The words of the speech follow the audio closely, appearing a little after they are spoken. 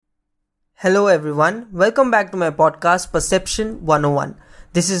Hello everyone, welcome back to my podcast Perception 101.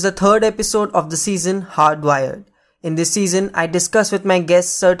 This is the third episode of the season Hardwired. In this season, I discuss with my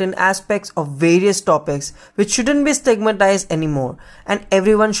guests certain aspects of various topics which shouldn't be stigmatized anymore and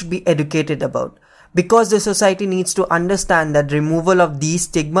everyone should be educated about. Because the society needs to understand that removal of these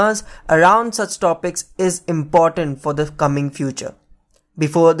stigmas around such topics is important for the coming future.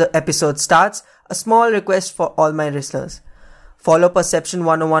 Before the episode starts, a small request for all my listeners. Follow Perception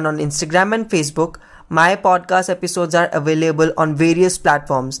 101 on Instagram and Facebook. My podcast episodes are available on various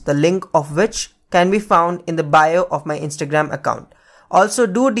platforms, the link of which can be found in the bio of my Instagram account. Also,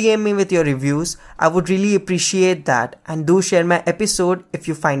 do DM me with your reviews. I would really appreciate that, and do share my episode if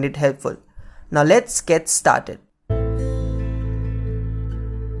you find it helpful. Now let's get started.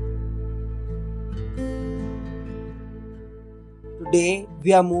 Today,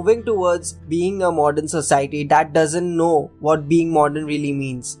 we are moving towards being a modern society that doesn't know what being modern really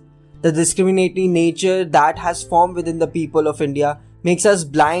means. The discriminatory nature that has formed within the people of India makes us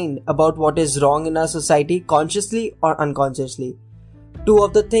blind about what is wrong in our society consciously or unconsciously. Two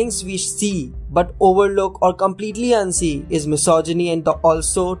of the things we see but overlook or completely unsee is misogyny and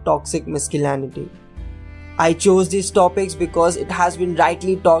also toxic masculinity. I chose these topics because it has been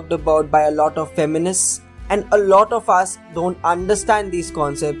rightly talked about by a lot of feminists, and a lot of us don't understand these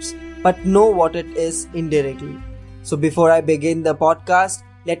concepts but know what it is indirectly. So before I begin the podcast,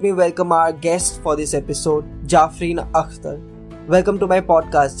 let me welcome our guest for this episode, Jafreen Akhtar. Welcome to my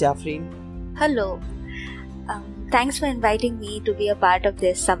podcast, Jafreen. Hello. Thanks for inviting me to be a part of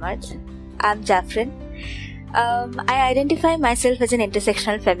this summit. I'm Jafreen. I identify myself as an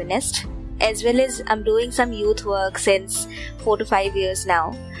intersectional feminist, as well as I'm doing some youth work since 4 to 5 years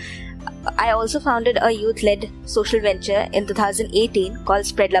now. I also founded a youth-led social venture in 2018 called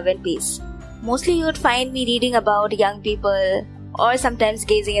Spread Love and Peace. Mostly you would find me reading about young people or sometimes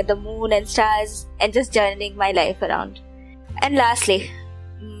gazing at the moon and stars and just journeying my life around. And lastly,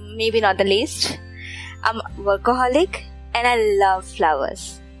 maybe not the least, I'm a workaholic and I love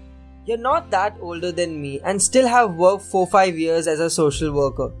flowers. You're not that older than me and still have worked 4-5 years as a social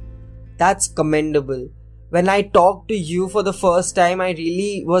worker. That's commendable. When I talked to you for the first time, I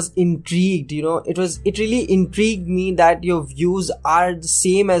really was intrigued, it really intrigued me that your views are the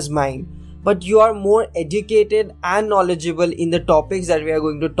same as mine, but you are more educated and knowledgeable in the topics that we are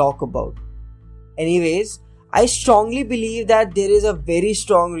going to talk about. Anyways, I strongly believe that there is a very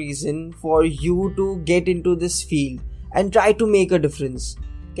strong reason for you to get into this field and try to make a difference.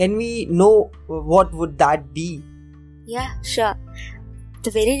 Can we know what would that be? Yeah, sure. The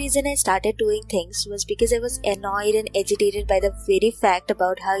very reason I started doing things was because I was annoyed and agitated by the very fact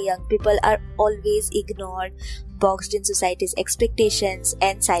about how young people are always ignored, boxed in society's expectations,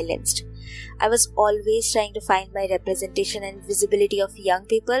 and silenced. I was always trying to find my representation and visibility of young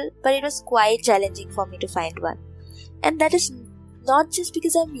people, but it was quite challenging for me to find one. And that is not just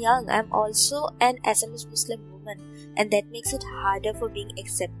because I'm young, I'm also an Assamese Muslim woman, and that makes it harder for being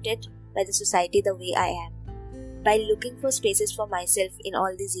accepted by the society the way I am. By looking for spaces for myself in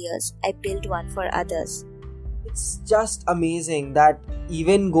all these years, I built one for others. It's just amazing that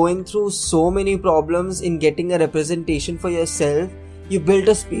even going through so many problems in getting a representation for yourself, you built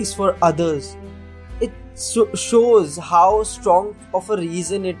a space for others. It shows how strong of a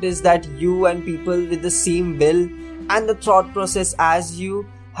reason it is that you and people with the same will and the thought process as you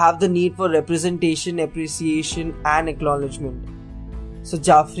have the need for representation, appreciation and acknowledgement. So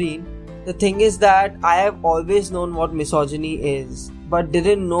Jafreen, the thing is that I have always known what misogyny is, but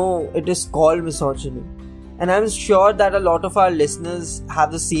didn't know it is called misogyny. And I'm sure that a lot of our listeners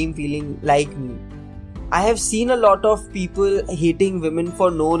have the same feeling like me. I have seen a lot of people hating women for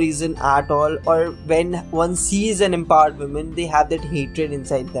no reason at all, or when one sees an empowered woman, they have that hatred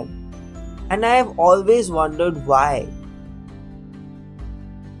inside them. And I have always wondered why.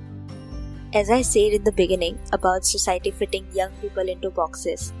 As I said in the beginning about society fitting young people into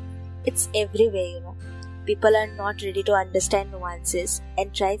boxes, it's everywhere, People are not ready to understand nuances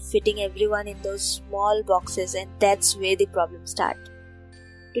and try fitting everyone in those small boxes, and that's where the problems start.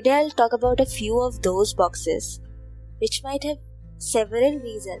 Today I'll talk about a few of those boxes, which might have several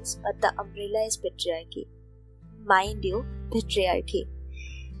reasons, but the umbrella is patriarchy. Mind you, patriarchy.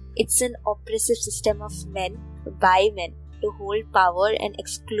 It's an oppressive system of men by men to hold power and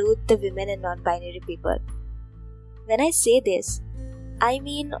exclude the women and non-binary people. When I say this, I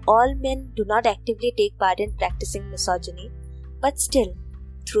mean all men do not actively take part in practicing misogyny, but still,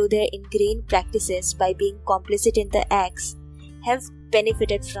 through their ingrained practices by being complicit in the acts, have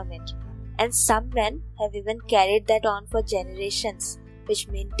benefited from it. And some men have even carried that on for generations, which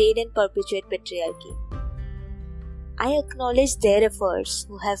maintain and perpetuate patriarchy. I acknowledge their efforts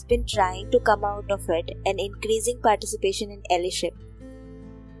who have been trying to come out of it and increasing participation in allyship.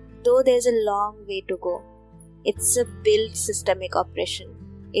 Though there's a long way to go, it's a built systemic oppression.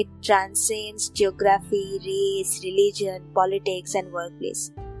 It transcends geography, race, religion, politics, and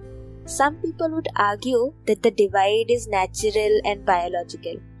workplace. Some people would argue that the divide is natural and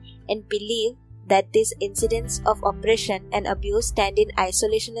biological, and believe that these incidents of oppression and abuse stand in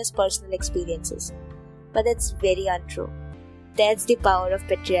isolation as personal experiences. But that's very untrue. That's the power of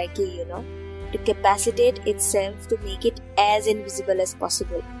patriarchy, to capacitate itself to make it as invisible as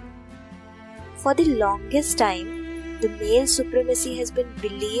possible. For the longest time, the male supremacy has been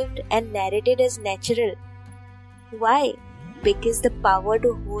believed and narrated as natural. Why? Because the power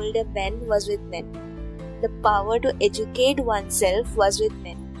to hold a man was with men. The power to educate oneself was with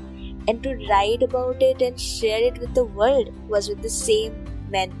men. And to write about it and share it with the world was with the same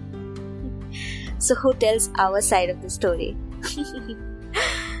men. So who tells our side of the story?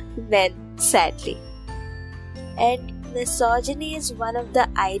 Men, sadly. And misogyny is one of the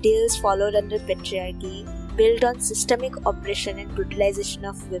ideals followed under patriarchy, built on systemic oppression and brutalization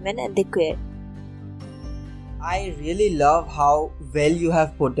of women and the queer. I really love how well you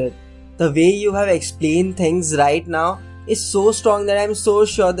have put it. The way you have explained things right now is so strong that I'm so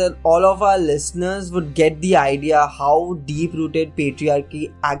sure that all of our listeners would get the idea how deep-rooted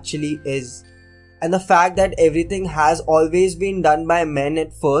patriarchy actually is. And the fact that everything has always been done by men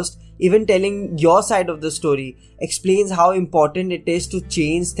at first, even telling your side of the story, explains how important it is to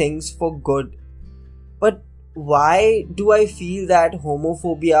change things for good. But why do I feel that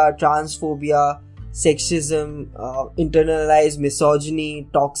homophobia, transphobia, sexism, internalized misogyny,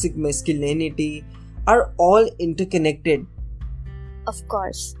 toxic masculinity are all interconnected? Of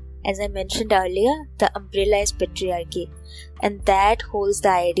course, as I mentioned earlier, the umbrella is patriarchy, and that holds the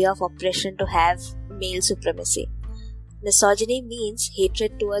idea of oppression to have male supremacy. Misogyny means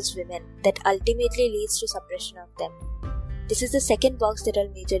hatred towards women that ultimately leads to suppression of them. This is the second box that I'll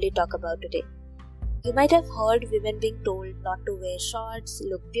majorly talk about today. You might have heard women being told not to wear shorts,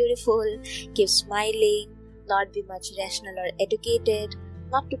 look beautiful, keep smiling, not be much rational or educated,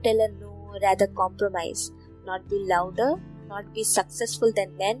 not to tell a no, rather compromise, not be louder, not be successful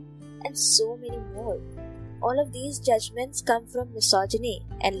than men, and so many more. All of these judgments come from misogyny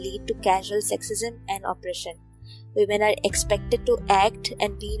and lead to casual sexism and oppression. Women are expected to act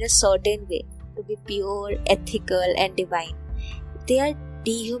and be in a certain way, to be pure, ethical, and divine. They are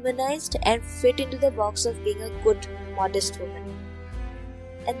dehumanized and fit into the box of being a good, modest woman.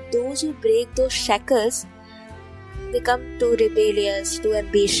 And those who break those shackles become too rebellious, too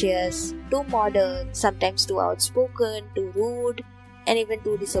ambitious, too modern, sometimes too outspoken, too rude, and even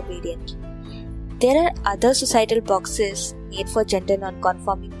too disobedient. There are other societal boxes made for gender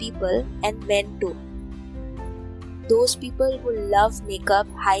non-conforming people and men too. Those people who love makeup,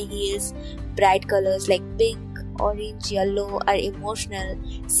 high heels, bright colors like pink, orange, yellow, are emotional,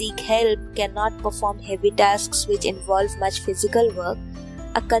 seek help, cannot perform heavy tasks which involve much physical work,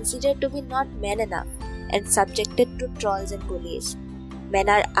 are considered to be not men enough and subjected to trolls and bullies. Men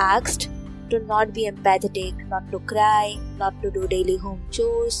are asked to not be empathetic, not to cry, not to do daily home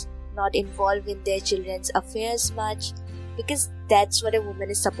chores, not involved in their children's affairs much, because that's what a woman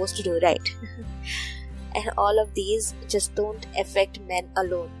is supposed to do, right? And all of these just don't affect men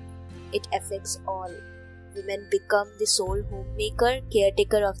alone. It affects all. Women become the sole homemaker,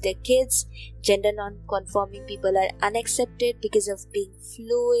 caretaker of their kids. Gender non-conforming people are unaccepted because of being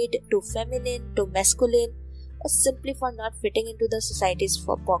fluid, too feminine, too masculine, or simply for not fitting into the society's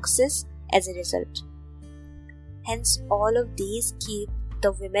boxes as a result. Hence, all of these keep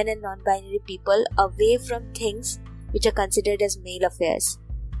the women and non-binary people away from things which are considered as male affairs.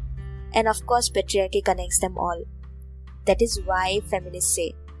 And of course, patriarchy connects them all. That is why feminists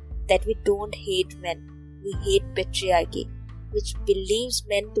say that we don't hate men. We hate patriarchy, which believes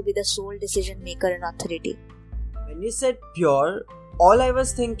men to be the sole decision maker and authority. When you said pure, all I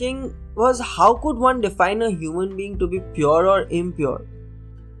was thinking was how could one define a human being to be pure or impure?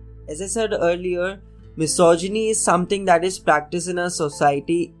 As I said earlier, misogyny is something that is practiced in our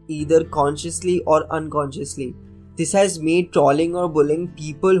society either consciously or unconsciously. This has made trolling or bullying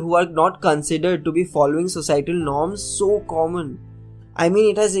people who are not considered to be following societal norms so common. I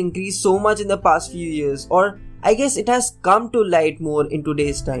mean, it has increased so much in the past few years, or I guess it has come to light more in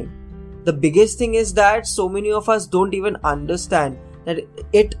today's time. The biggest thing is that so many of us don't even understand that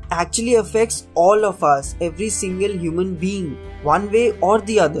it actually affects all of us, every single human being, one way or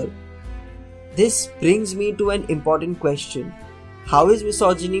the other. This brings me to an important question. How is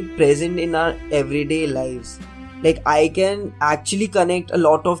misogyny present in our everyday lives? Like, I can actually connect a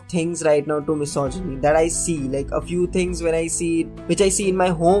lot of things right now to misogyny that I see. Like, a few things when I see it, which I see in my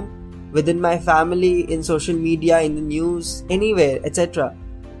home, within my family, in social media, in the news, anywhere, etc.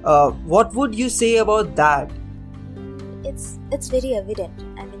 What would you say about that? It's very evident.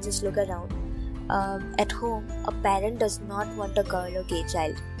 I mean, just look around. At home, a parent does not want a girl or gay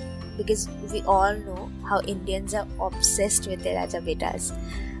child, because we all know how Indians are obsessed with their Raja Betas.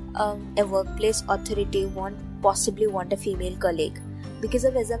 A workplace authority won't possibly want a female colleague because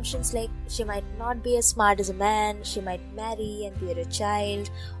of assumptions like she might not be as smart as a man, she might marry and bear a child,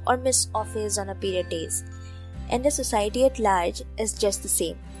 or miss office on her period days. And the society at large is just the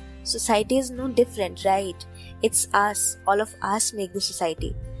same. Society is no different, right? It's us, all of us make the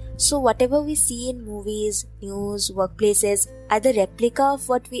society. So whatever we see in movies, news, workplaces are the replica of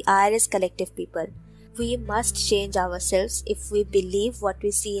what we are as collective people. We must change ourselves if we believe what we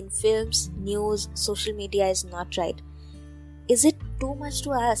see in films, news, social media is not right. Is it too much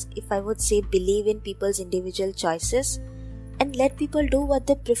to ask if I would say believe in people's individual choices and let people do what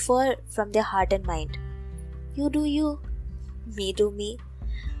they prefer from their heart and mind? You do you, me do me.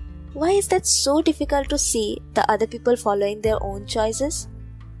 Why is that so difficult to see the other people following their own choices?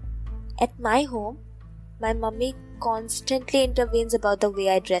 At my home, my mummy constantly intervenes about the way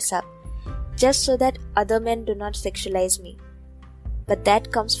I dress up, just so that other men do not sexualize me. But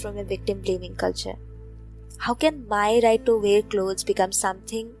that comes from a victim-blaming culture. How can my right to wear clothes become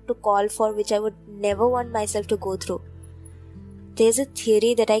something to call for which I would never want myself to go through? There's a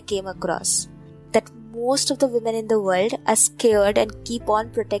theory that I came across, that most of the women in the world are scared and keep on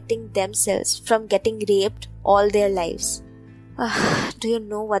protecting themselves from getting raped all their lives. Do you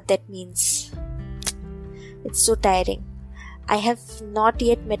know what that means? It's so tiring. I have not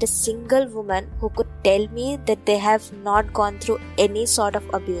yet met a single woman who could tell me that they have not gone through any sort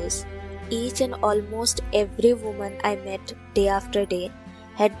of abuse. Each and almost every woman I met day after day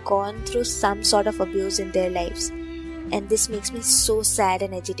had gone through some sort of abuse in their lives, and this makes me so sad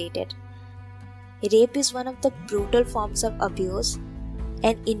and agitated. Rape is one of the brutal forms of abuse,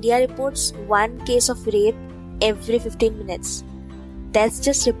 and India reports one case of rape every 15 minutes. That's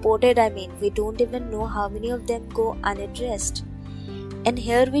just reported, we don't even know how many of them go unaddressed. And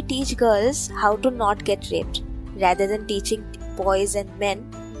here we teach girls how to not get raped, rather than teaching boys and men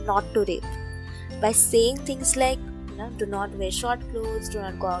not to rape. By saying things like, do not wear short clothes, do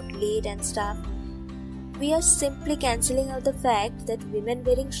not go out late and stuff, we are simply cancelling out the fact that women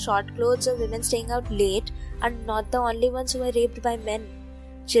wearing short clothes or women staying out late are not the only ones who are raped by men.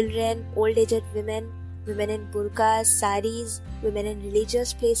 Children, old-aged women, women in burqas, saris, women in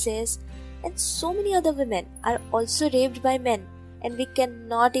religious places, and so many other women are also raped by men, and we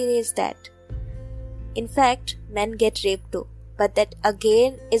cannot erase that. In fact, men get raped too, but that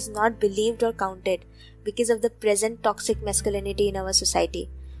again is not believed or counted because of the present toxic masculinity in our society,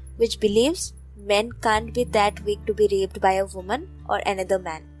 which believes men can't be that weak to be raped by a woman or another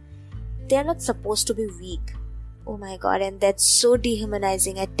man. They are not supposed to be weak. Oh my god, and that's so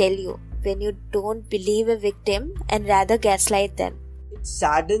dehumanizing, I tell you, when you don't believe a victim and rather gaslight them. It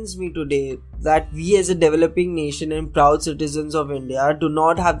saddens me today that we as a developing nation and proud citizens of India do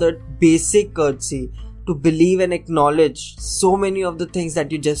not have that basic courtesy to believe and acknowledge so many of the things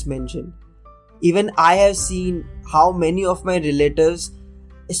that you just mentioned. Even I have seen how many of my relatives,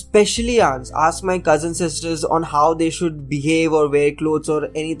 especially aunts, ask my cousin sisters on how they should behave or wear clothes or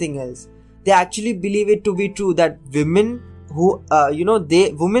anything else. They actually believe it to be true that women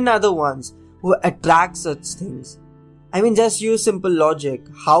women are the ones who attract such things. Just use simple logic.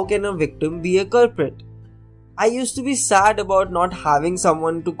 How can a victim be a culprit? I used to be sad about not having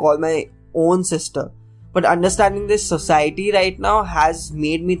someone to call my own sister, but understanding this society right now has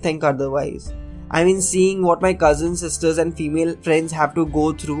made me think otherwise. Seeing what my cousin sisters and female friends have to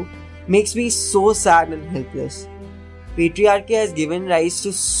go through makes me so sad and helpless. Patriarchy has given rise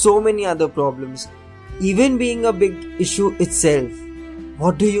to so many other problems, even being a big issue itself.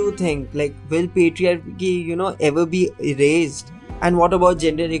 What do you think? Will patriarchy, ever be erased? And what about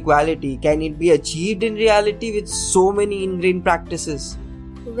gender equality? Can it be achieved in reality with so many ingrained practices?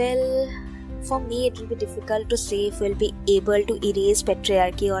 Well, for me it will be difficult to say if we'll be able to erase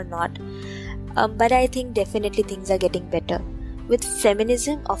patriarchy or not. But I think definitely things are getting better. With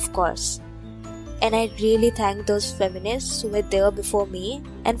feminism, of course. And I really thank those feminists who were there before me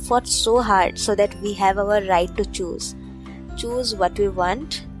and fought so hard so that we have our right to choose. Choose what we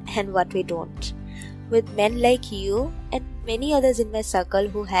want and what we don't. With men like you and many others in my circle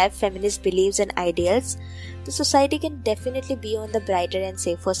who have feminist beliefs and ideals, the society can definitely be on the brighter and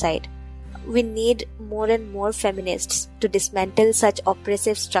safer side. we need more and more feminists to dismantle such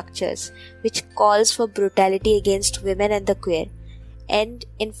oppressive structures which calls for brutality against women and the queer, and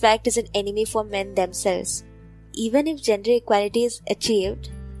in fact is an enemy for men themselves. Even if gender equality is achieved,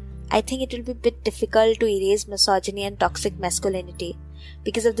 I think it will be a bit difficult to erase misogyny and toxic masculinity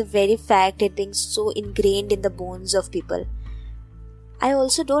because of the very fact it being so ingrained in the bones of people. I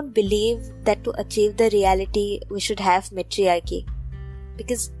also don't believe that to achieve the reality we should have matriarchy,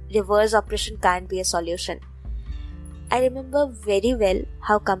 because reverse oppression can't be a solution. I remember very well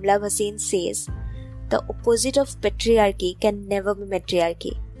how Kamala Bhasin says, the opposite of patriarchy can never be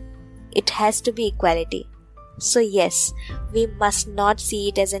matriarchy. It has to be equality. So yes, we must not see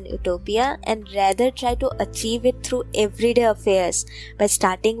it as an utopia and rather try to achieve it through everyday affairs by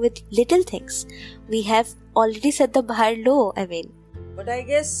starting with little things. We have already set the bar low, But I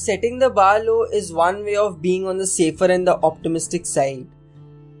guess setting the bar low is one way of being on the safer and the optimistic side.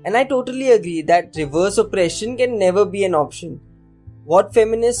 And I totally agree that reverse oppression can never be an option. What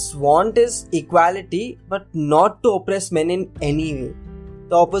feminists want is equality, but not to oppress men in any way.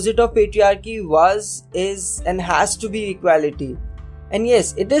 The opposite of patriarchy was, is, and has to be equality. And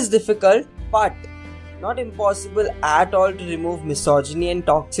yes, it is difficult, but not impossible at all to remove misogyny and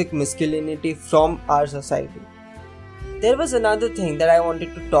toxic masculinity from our society. There was another thing that I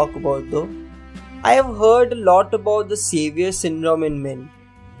wanted to talk about though. I have heard a lot about the savior syndrome in men.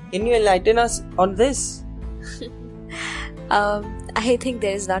 Can you enlighten us on this? I think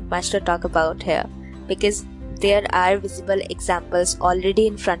there is not much to talk about here because there are visible examples already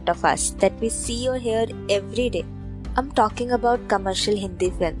in front of us that we see or hear every day. I'm talking about commercial Hindi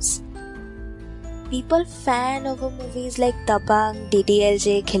films. People fan over movies like Dabangg,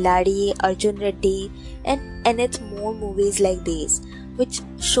 DDLJ, Khiladi, Arjun Reddy, and nth more movies like these, which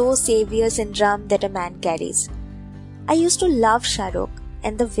show savior syndrome that a man carries. I used to love Shah Rukh,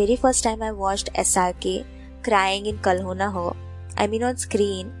 and the very first time I watched SRK crying in Kal Ho Na Ho, on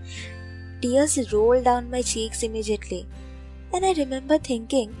screen, tears rolled down my cheeks immediately. And I remember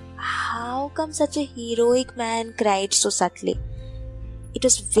thinking, how come such a heroic man cried so subtly? It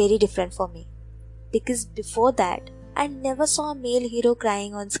was very different for me. Because before that, I never saw a male hero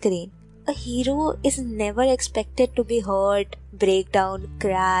crying on screen. A hero is never expected to be hurt, break down,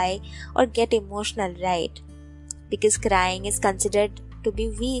 cry, or get emotional, right? Because crying is considered to be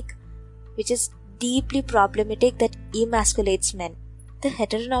weak, which is deeply problematic that emasculates men. The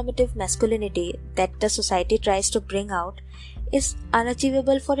heteronormative masculinity that the society tries to bring out is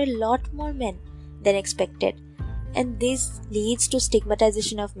unachievable for a lot more men than expected, and this leads to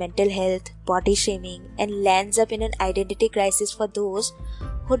stigmatization of mental health, body shaming, and lands up in an identity crisis for those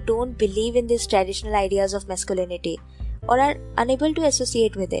who don't believe in these traditional ideas of masculinity or are unable to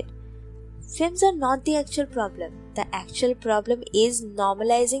associate with it. Films are not the actual problem. The actual problem is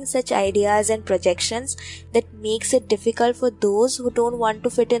normalizing such ideas and projections that makes it difficult for those who don't want to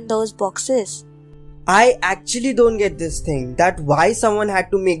fit in those boxes. I actually don't get this thing, that why someone had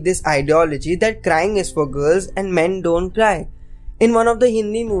to make this ideology that crying is for girls and men don't cry. In one of the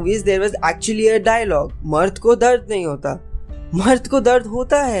Hindi movies there was actually a dialogue, मर्द को दर्द नहीं होता, मर्द को दर्द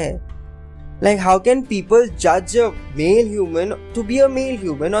होता है. Like, how can people judge a male human to be a male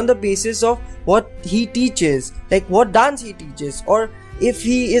human on the basis of what he teaches, like what dance he teaches, or if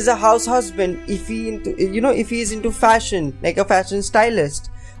he is a house husband, if he is into fashion, like a fashion stylist,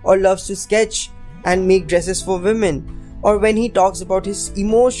 or loves to sketch and make dresses for women, or when he talks about his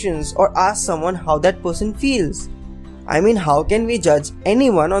emotions or asks someone how that person feels. How can we judge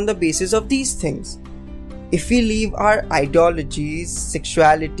anyone on the basis of these things? If we leave our ideologies,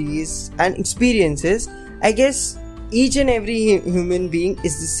 sexualities, and experiences, I guess each and every human being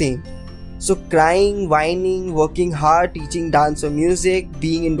is the same. So crying, whining, working hard, teaching dance or music,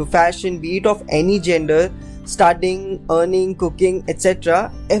 being into fashion, be it of any gender, studying, earning, cooking,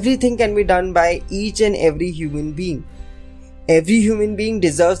 etc., everything can be done by each and every human being. Every human being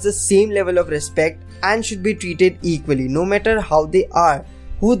deserves the same level of respect and should be treated equally, no matter how they are,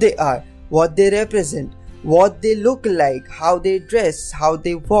 who they are, what they represent, what they look like, how they dress, how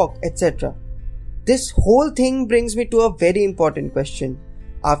they walk, etc. This whole thing brings me to a very important question.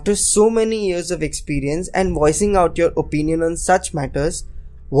 After so many years of experience and voicing out your opinion on such matters,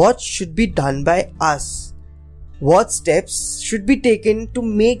 what should be done by us? What steps should be taken to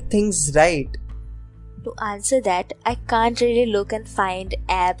make things right? To answer that, I can't really look and find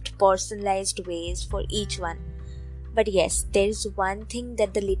apt, personalized ways for each one. But yes, there is one thing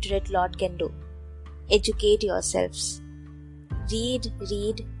that the literate lot can do. Educate yourselves. Read,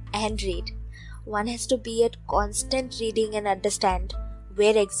 and read. One has to be at constant reading and understand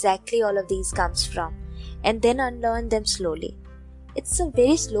where exactly all of these comes from, and then unlearn them slowly. It's a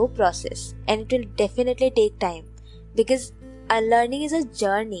very slow process and it will definitely take time, because unlearning is a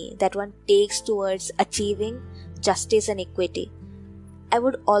journey that one takes towards achieving justice and equity. I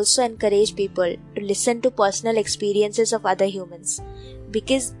would also encourage people to listen to personal experiences of other humans,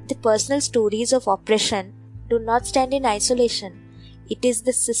 because the personal stories of oppression do not stand in isolation. It is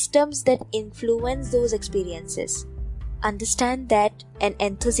the systems that influence those experiences. Understand that an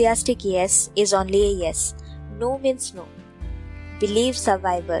enthusiastic yes is only a yes. No means no. Believe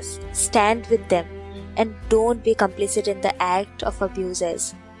survivors, stand with them, and don't be complicit in the act of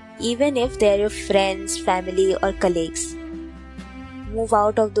abusers, even if they are your friends, family, or colleagues. Move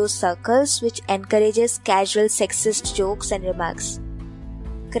out of those circles which encourages casual sexist jokes and remarks.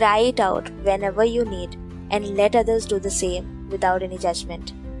 Cry it out whenever you need and let others do the same without any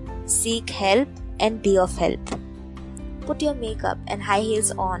judgment. Seek help and be of help. Put your makeup and high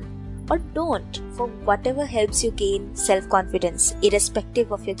heels on, or don't, for whatever helps you gain self-confidence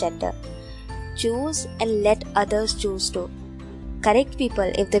irrespective of your gender. Choose and let others choose too. Correct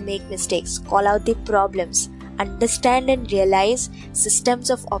people if they make mistakes, call out the problems. Understand and realize systems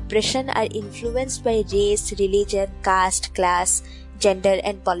of oppression are influenced by race, religion, caste, class, gender,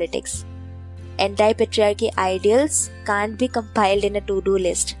 and politics. Anti-patriarchy ideals can't be compiled in a to-do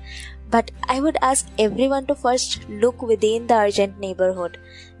list. But I would ask everyone to first look within the urgent neighborhood,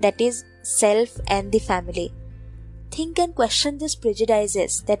 that is, self and the family. Think and question these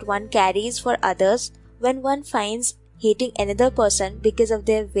prejudices that one carries for others when one finds hating another person because of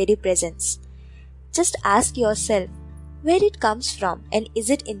their very presence. Just ask yourself where it comes from, and is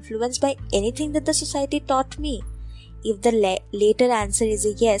it influenced by anything that the society taught me? If the later answer is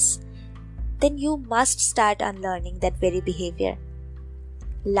a yes, then you must start unlearning that very behavior.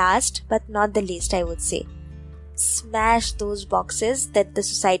 Last but not the least, I would say, smash those boxes that the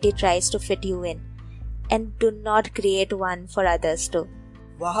society tries to fit you in, and do not create one for others too.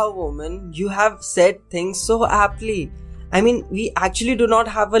 Wow, woman, you have said things so aptly. I mean, we actually do not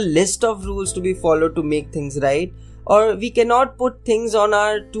have a list of rules to be followed to make things right, or we cannot put things on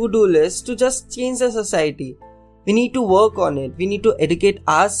our to-do list to just change the society. We need to work on it. We need to educate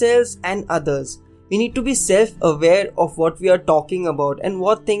ourselves and others. We need to be self-aware of what we are talking about and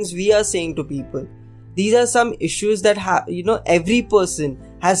what things we are saying to people. These are some issues that every person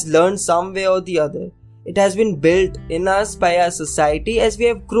has learned some way or the other. It has been built in us by our society as we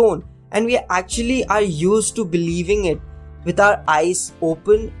have grown, and we actually are used to believing it with our eyes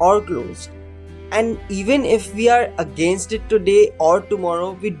open or closed. And even if we are against it today or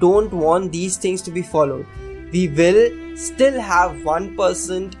tomorrow, we don't want these things to be followed. We will still have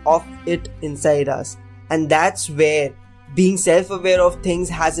 1% of it inside us, and that's where being self-aware of things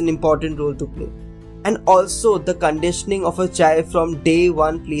has an important role to play. And also, the conditioning of a child from day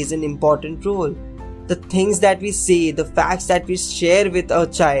one plays an important role. The things that we say, the facts that we share with a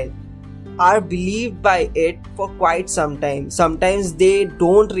child are believed by it for quite some time. Sometimes they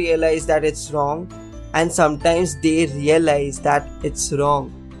don't realize that it's wrong, and sometimes they realize that it's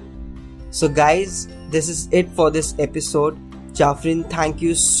wrong. So guys, this is it for this episode. Jafrin, thank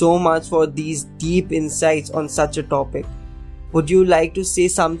you so much for these deep insights on such a topic. Would you like to say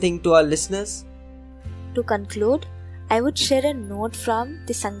something to our listeners? To conclude, I would share a note from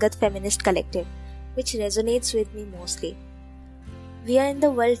the Sangat Feminist Collective, which resonates with me mostly. We are in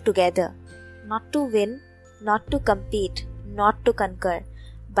the world together, not to win, not to compete, not to conquer,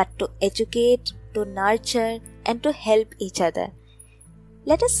 but to educate, to nurture, and to help each other.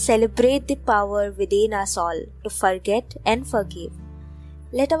 Let us celebrate the power within us all to forget and forgive.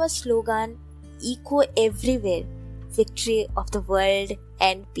 Let our slogan echo everywhere: victory of the world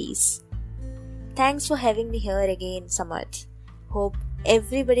and peace. Thanks for having me here again, Samarth. Hope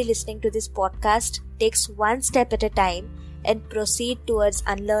everybody listening to this podcast takes one step at a time and proceed towards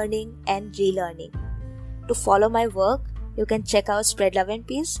unlearning and relearning. To follow my work, you can check out Spread Love and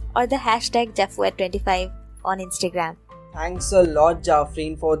Peace or the hashtag Jaffuat25 on Instagram. Thanks a lot,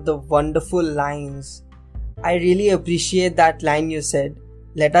 Jafrin, for the wonderful lines. I really appreciate that line you said.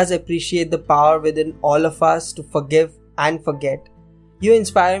 Let us appreciate the power within all of us to forgive and forget. You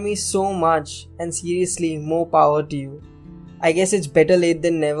inspire me so much, and seriously, more power to you. I guess it's better late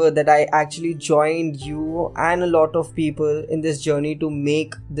than never that I actually joined you and a lot of people in this journey to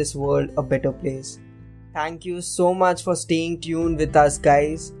make this world a better place. Thank you so much for staying tuned with us,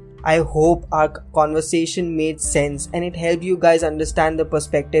 guys. I hope our conversation made sense and it helped you guys understand the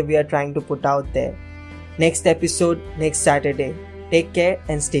perspective we are trying to put out there. Next episode, next Saturday. Take care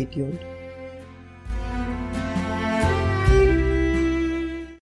and stay tuned.